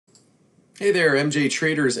Hey there, MJ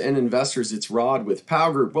traders and investors. It's Rod with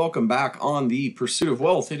Powell Group. Welcome back on the Pursuit of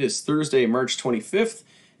Wealth. It is Thursday, March 25th,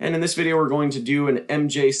 and in this video, we're going to do an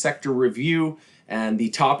MJ sector review, and the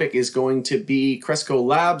topic is going to be Cresco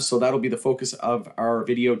Labs. So that'll be the focus of our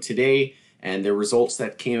video today, and the results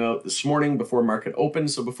that came out this morning before market open.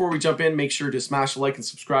 So before we jump in, make sure to smash the like and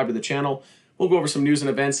subscribe to the channel. We'll go over some news and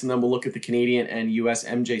events, and then we'll look at the Canadian and US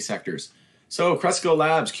MJ sectors. So Cresco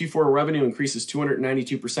Labs Q4 revenue increases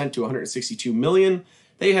 292% to 162 million.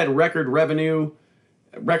 They had record revenue,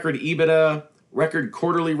 record EBITDA, record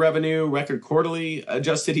quarterly revenue, record quarterly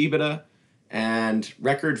adjusted EBITDA, and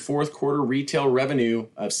record fourth quarter retail revenue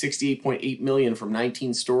of 68.8 million from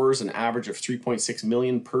 19 stores, an average of 3.6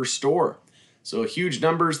 million per store. So huge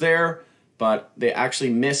numbers there, but they actually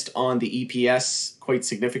missed on the EPS quite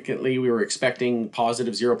significantly. We were expecting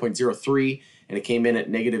positive 0.03. and it came in at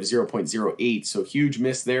negative 0.08. So huge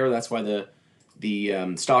miss there. That's why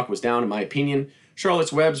the stock was down, in my opinion.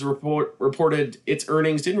 Charlotte's Web's reported its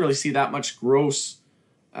earnings. Didn't really see that much growth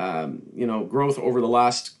over the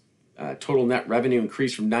last total net revenue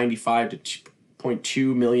increase from 95 to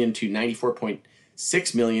 2.2 million to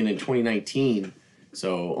 94.6 million in 2019.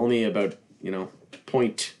 So only about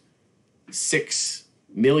 0.6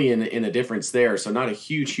 million in a difference there. So not a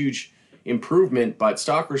huge improvement, but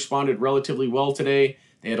stock responded relatively well today.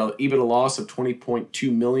 They had an EBITDA loss of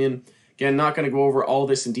 20.2 million. Again, not going to go over all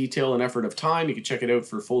this in detail in effort of time. You can check it out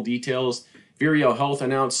for full details. Virial Health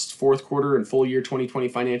announced fourth quarter and full year 2020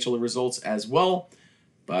 financial results as well,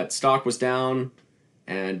 but stock was down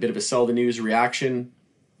and a bit of a sell the news reaction.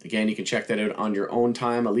 Again, you can check that out on your own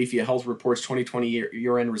time. Aleafia Health reports 2020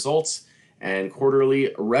 year-end results and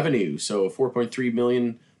quarterly revenue. So 4.3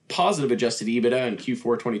 million positive adjusted EBITDA in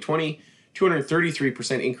Q4 2020.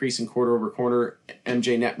 233% increase in quarter-over-quarter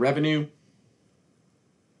MJ net revenue.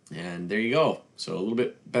 And there you go. So a little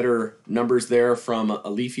bit better numbers there from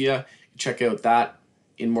Aleafia. Check out that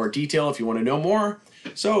in more detail if you want to know more.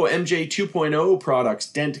 So MJ 2.0 products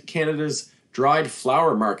dent Canada's dried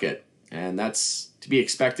flower market. And that's to be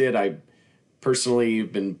expected. I personally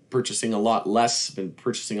have been purchasing a lot less, been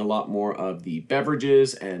purchasing a lot more of the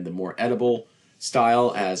beverages and the more edible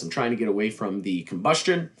style as I'm trying to get away from the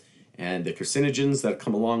combustion and the carcinogens that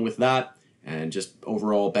come along with that, and just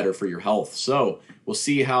overall better for your health. So we'll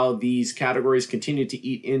see how these categories continue to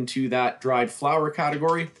eat into that dried flower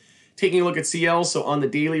category. Taking a look at CL, so on the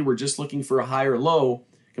daily, we're just looking for a higher low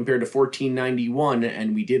compared to 1491,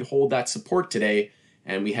 and we did hold that support today,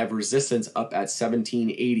 and we have resistance up at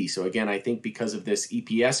 1780. So again, I think because of this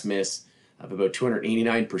EPS miss of about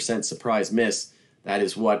 289% surprise miss, that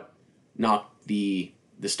is what knocked the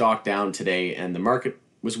stock down today, and the market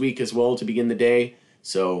was weak as well to begin the day.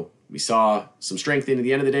 So we saw some strength into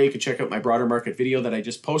the end of the day. You can check out my broader market video that I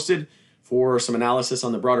just posted for some analysis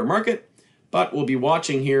on the broader market. But we'll be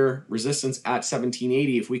watching here resistance at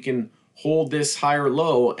 1780. If we can hold this higher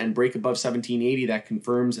low and break above 1780, that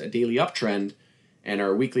confirms a daily uptrend, and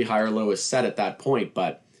our weekly higher low is set at that point.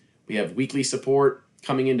 But we have weekly support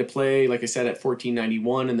coming into play, like I said, at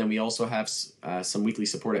 1491, and then we also have some weekly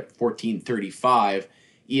support at 1435.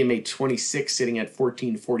 EMA 26 sitting at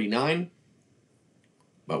 1449.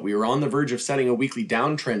 But we were on the verge of setting a weekly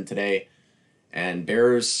downtrend today, and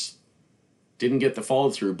bears didn't get the follow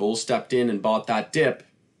through. Bulls stepped in and bought that dip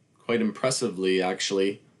quite impressively,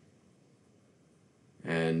 actually.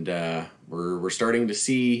 And we're starting to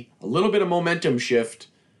see a little bit of momentum shift.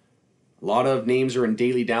 A lot of names are in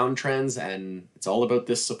daily downtrends, and it's all about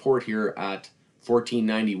this support here at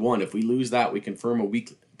 1491. If we lose that, we confirm a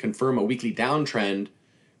weekly downtrend,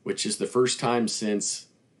 which is the first time since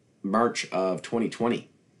March of 2020.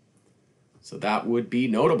 So that would be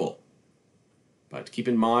notable. But keep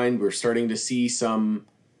in mind, we're starting to see some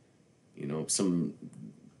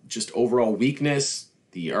just overall weakness.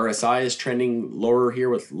 The RSI is trending lower here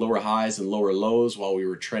with lower highs and lower lows, while we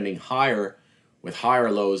were trending higher with higher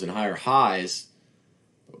lows and higher highs.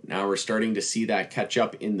 But now we're starting to see that catch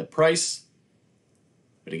up in the price.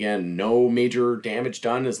 But again, no major damage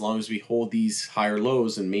done as long as we hold these higher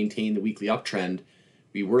lows and maintain the weekly uptrend.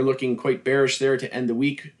 We were looking quite bearish there to end the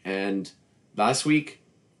week, and last week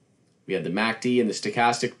we had the MACD and the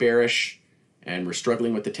stochastic bearish, and we're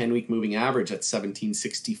struggling with the 10-week moving average at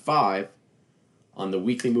 1765. On the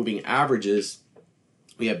weekly moving averages,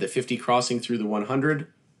 we have the 50 crossing through the 100,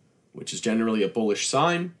 which is generally a bullish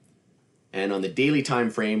sign. And on the daily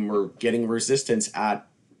time frame, we're getting resistance at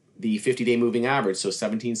the 50-day moving average. So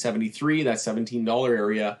 1773, that $17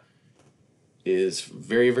 area, is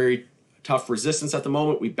very tough resistance at the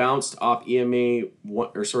moment. We bounced off the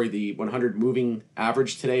 100 moving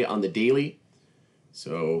average today on the daily.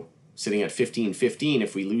 So sitting at 15.15.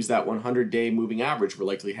 If we lose that 100-day moving average, we're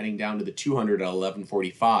likely heading down to the 200 at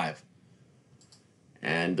 11.45.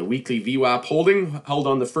 And the weekly VWAP holding held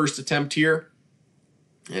on the first attempt here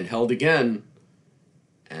and held again.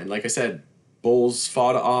 And like I said, bulls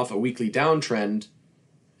fought off a weekly downtrend,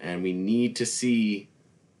 and we need to see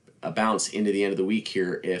a bounce into the end of the week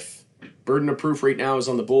here. If burden of proof right now is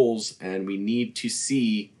on the bulls, and we need to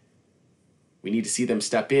see them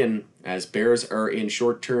step in, as bears are in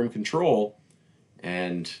short-term control,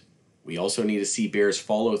 and we also need to see bears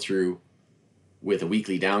follow through with a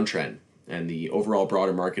weekly downtrend, and the overall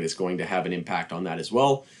broader market is going to have an impact on that as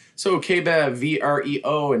well. So KBEV,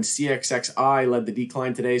 VREO, and CXXI led the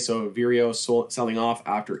decline today. So Vireo selling off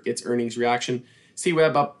after its earnings reaction.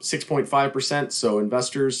 CWeb up 6.5%. So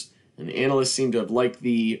investors and analysts seem to have liked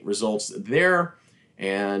the results there,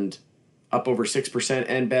 and up over 6%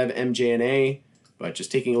 NBEV, MJNA. But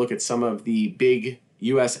just taking a look at some of the big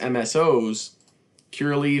US MSOs,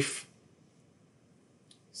 Curaleaf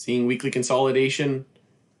seeing weekly consolidation.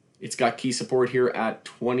 It's got key support here at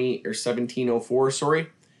 1704, sorry.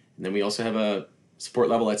 And then we also have a support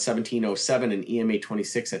level at 1707 and EMA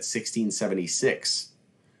 26 at 1676.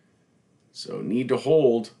 So need to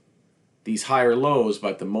hold these higher lows,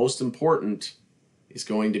 but the most important is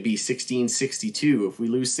going to be 1662. If we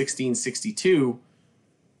lose 1662,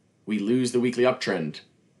 we lose the weekly uptrend.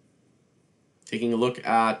 Taking a look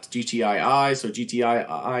at GTII, so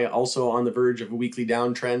GTII also on the verge of a weekly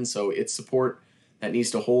downtrend, so its support that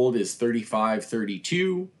needs to hold is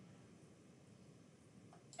 35.32.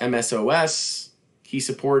 MSOS, key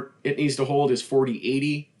support it needs to hold is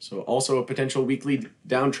 40.80, so also a potential weekly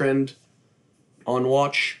downtrend on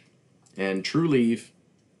watch. And TrueLeave,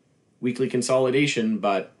 weekly consolidation,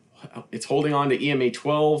 but it's holding on to EMA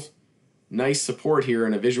 12. Nice support here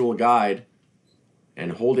in a visual guide,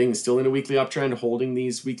 and holding still in a weekly uptrend, holding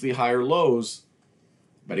these weekly higher lows.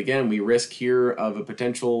 But again, we risk here of a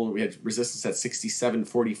potential, we had resistance at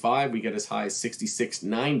 67.45, we get as high as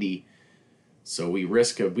 66.90. So we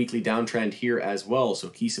risk a weekly downtrend here as well. So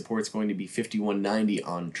key support is going to be 51.90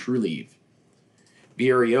 on TrueLeave.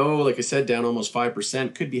 BREO, like I said, down almost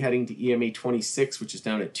 5%, could be heading to EMA 26, which is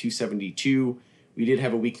down at 272. We did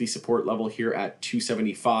have a weekly support level here at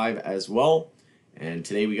 275 as well. And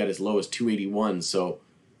today we got as low as 281. So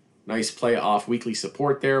nice play off weekly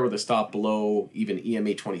support there with a stop below even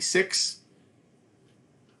EMA 26.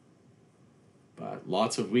 But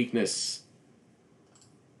lots of weakness.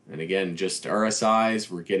 And again, just RSIs,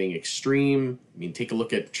 we're getting extreme. I mean, take a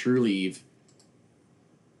look at TrueLeave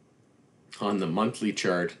on the monthly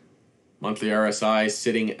chart. Monthly RSI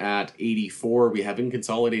sitting at 84. We haven't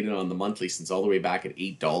consolidated on the monthly since all the way back at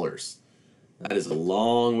 $8. That is a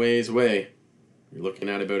long ways away. You're looking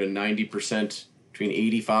at about a 90%, between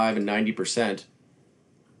 85 and 90%.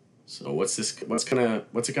 So what's it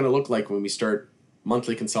gonna look like when we start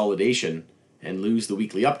monthly consolidation and lose the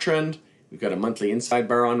weekly uptrend? We've got a monthly inside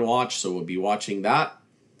bar on watch, so we'll be watching that.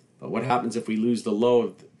 But what happens if we lose the low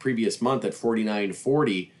of the previous month at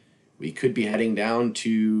 49.40? We could be heading down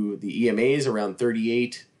to the EMAs around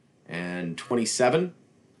 38 and 27.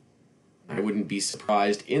 I wouldn't be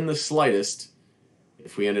surprised in the slightest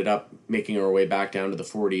if we ended up making our way back down to the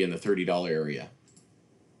 40 and the $30 area.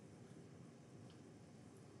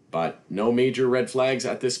 But no major red flags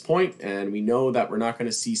at this point, and we know that we're not going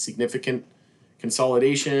to see significant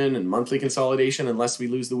consolidation and monthly consolidation unless we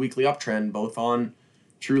lose the weekly uptrend, both on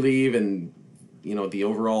TrueLeave and the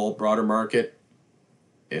overall broader market.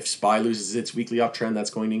 If SPY loses its weekly uptrend, that's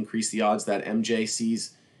going to increase the odds that MJ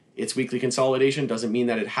sees its weekly consolidation. Doesn't mean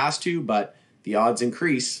that it has to, but the odds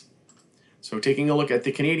increase. So taking a look at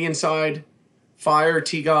the Canadian side, Fire,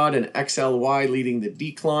 TGOD, and XLY leading the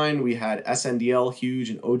decline. We had SNDL, Huge,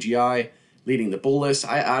 and OGI leading the bull list.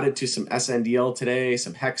 I added to some SNDL today,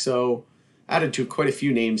 some Hexo, added to quite a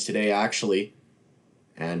few names today actually,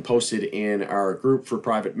 and posted in our group for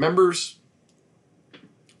private members.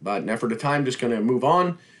 But in effort of time, just going to move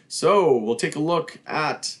on. So we'll take a look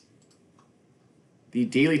at the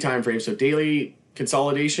daily time frame. So daily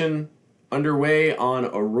consolidation underway on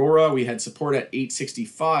Aurora. We had support at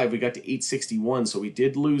 865. We got to 861. So we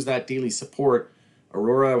did lose that daily support.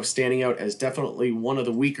 Aurora was standing out as definitely one of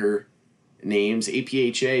the weaker names.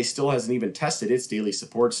 APHA still hasn't even tested its daily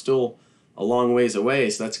support. Still a long ways away.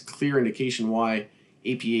 So that's a clear indication why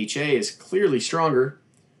APHA is clearly stronger.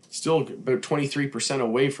 Still about 23%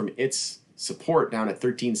 away from its support down at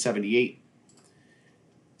 1378.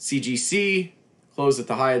 CGC closed at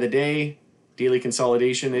the high of the day. Daily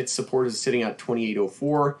consolidation, its support is sitting at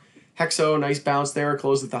 2804. Hexo, nice bounce there,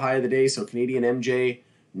 closed at the high of the day. So Canadian MJ,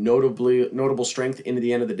 notable strength into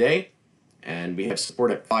the end of the day. and we have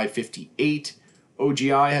support at 558.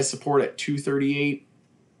 OGI has support at 238.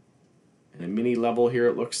 And a mini level here,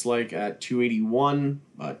 it looks like, at 281,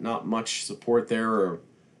 but not much support there or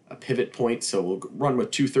a pivot point, so we'll run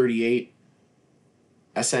with 238.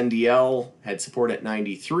 SNDL had support at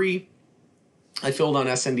 93. I filled on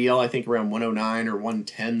SNDL, I think, around 109 or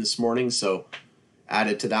 110 this morning, so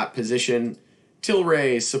added to that position.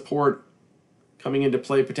 Tilray support coming into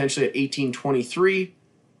play potentially at 1823.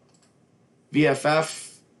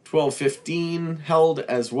 VFF 1215 held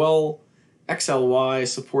as well. XLY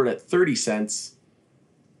support at 30 cents.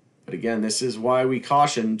 But again, this is why we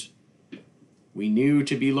cautioned. We knew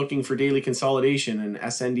to be looking for daily consolidation, and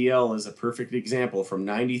SNDL is a perfect example. From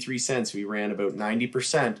 93 cents, we ran about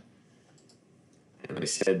 90%. And I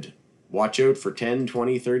said, watch out for 10,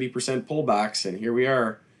 20, 30% pullbacks, and here we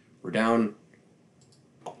are. We're down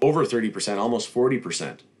over 30%, almost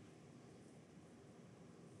 40%.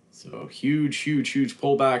 So huge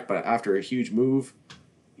pullback, but after a huge move,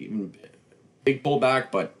 even big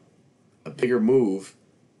pullback, but a bigger move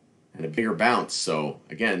and a bigger bounce. So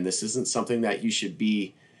again, this isn't something that you should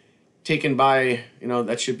be taken by,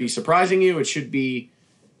 that should be surprising you. It should be,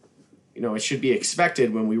 it should be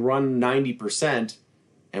expected. When we run 90%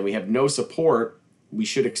 and we have no support, we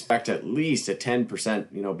should expect at least a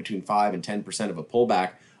 10%, between 5 and 10% of a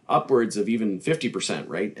pullback, upwards of even 50%,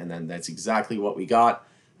 right? And then that's exactly what we got.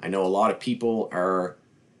 I know a lot of people are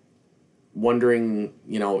wondering,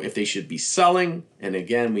 if they should be selling. And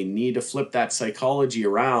again, we need to flip that psychology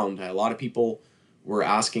around. A lot of people were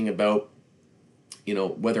asking about,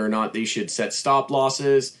 whether or not they should set stop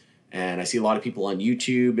losses. And I see a lot of people on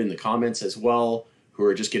YouTube in the comments as well who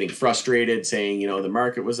are just getting frustrated saying, the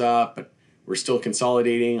market was up, but we're still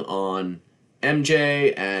consolidating on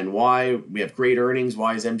MJ, and why we have great earnings.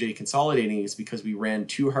 Why is MJ consolidating? Is because we ran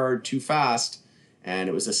too hard, too fast, and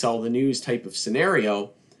it was a sell the news type of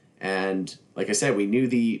scenario. And like I said, we knew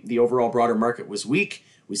the overall broader market was weak.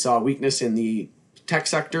 We saw weakness in the tech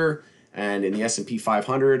sector and in the S&P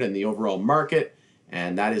 500 and the overall market,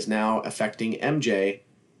 and that is now affecting MJ.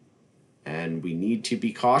 And we need to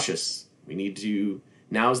be cautious.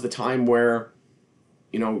 Now's the time where,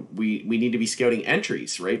 we need to be scouting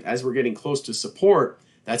entries, right? As we're getting close to support,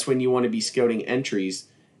 that's when you want to be scouting entries.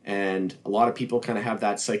 And a lot of people kind of have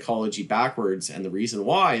that psychology backwards. And the reason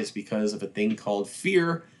why is because of a thing called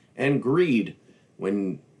fear and greed.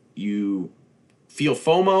 When you feel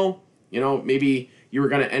FOMO, maybe you were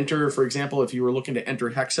going to enter, for example, if you were looking to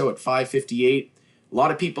enter Hexo at 558, a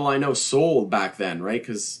lot of people I know sold back then, right?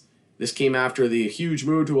 Because this came after the huge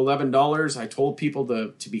move to $11. I told people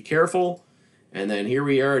to be careful. And then here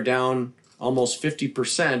we are down almost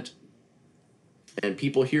 50%. And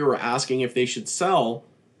people here are asking if they should sell.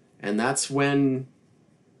 And that's when,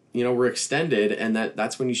 we're extended, and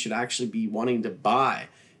that's when you should actually be wanting to buy.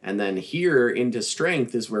 And then here into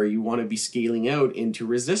strength is where you want to be scaling out into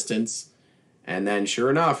resistance. And then sure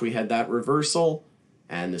enough, we had that reversal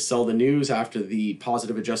and the sell the news after the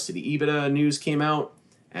positive adjusted EBITDA news came out,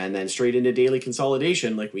 and then straight into daily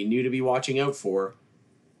consolidation like we knew to be watching out for.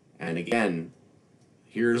 And again,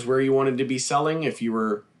 here's where you wanted to be selling. If you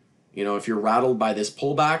were, if you're rattled by this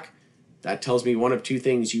pullback, that tells me one of two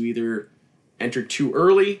things. You either entered too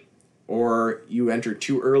early, or you entered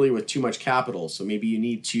too early with too much capital. So maybe you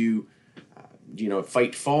need to,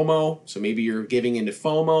 fight FOMO. So maybe you're giving into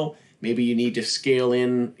FOMO. Maybe you need to scale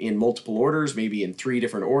in multiple orders, maybe in 3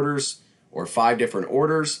 different orders or 5 different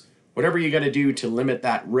orders. Whatever you got to do to limit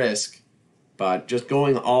that risk. But just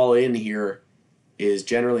going all in here is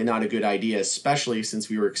generally not a good idea, especially since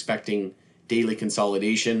we were expecting daily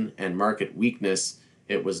consolidation and market weakness.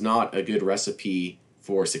 It was not a good recipe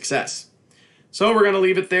for success. So we're going to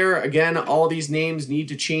leave it there. Again, all these names need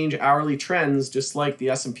to change hourly trends, just like the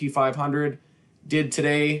S&P 500 did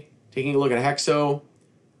today. Taking a look at Hexo.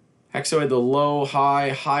 Hexo had the low,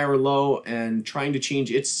 high, higher, low, and trying to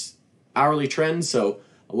change its hourly trend. So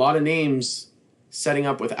a lot of names setting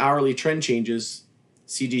up with hourly trend changes.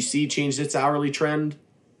 CGC changed its hourly trend.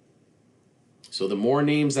 So the more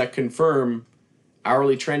names that confirm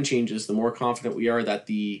hourly trend changes, the more confident we are that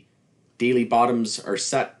the daily bottoms are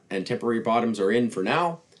set and temporary bottoms are in for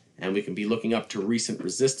now, and we can be looking up to recent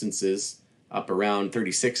resistances up around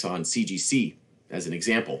 36 on CGC as an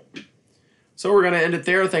example. So we're going to end it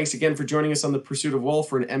there. Thanks again for joining us on the Pursuit of Wealth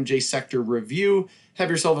for an MJ Sector review. Have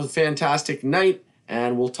yourself a fantastic night,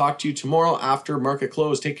 and we'll talk to you tomorrow after market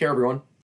close. Take care, everyone.